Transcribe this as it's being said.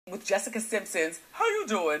with Jessica Simpson's, how you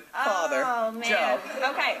doing, father, Joe. Joe.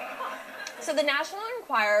 Okay. So the National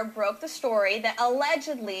Enquirer broke the story that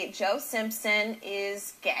allegedly Joe Simpson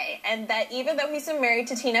is gay, and that even though he's been married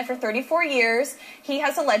to Tina for 34 years, he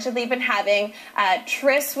has allegedly been having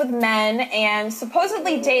trysts with men and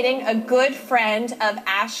supposedly dating a good friend of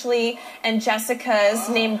Ashley and Jessica's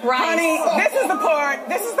named Bryce. Honey, this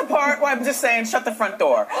is the part where I'm just saying, shut the front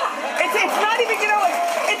door. It's not even, you know,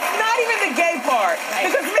 it's not even the gay part,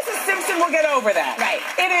 because Mrs. Simpson will get over that. Right.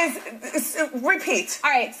 Repeat. All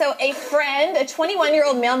right, so a friend, a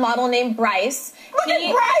 21-year-old male model named Bryce,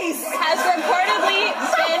 has reportedly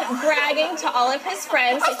been bragging to all of his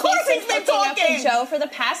friends that he's been hooking up with Joe for the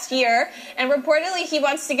past year, and reportedly he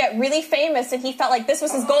wants to get really famous, and he felt like this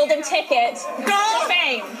was his golden ticket to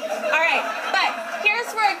fame. All right, but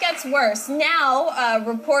here's where it gets worse. Now,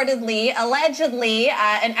 reportedly, allegedly,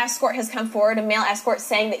 an escort has come forward, a male escort,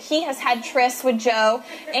 saying that he has had trysts with Joe,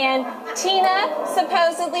 and Tina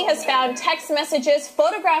supposedly has found text messages,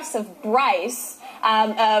 photographs of Bryce,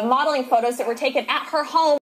 modeling photos that were taken at her home.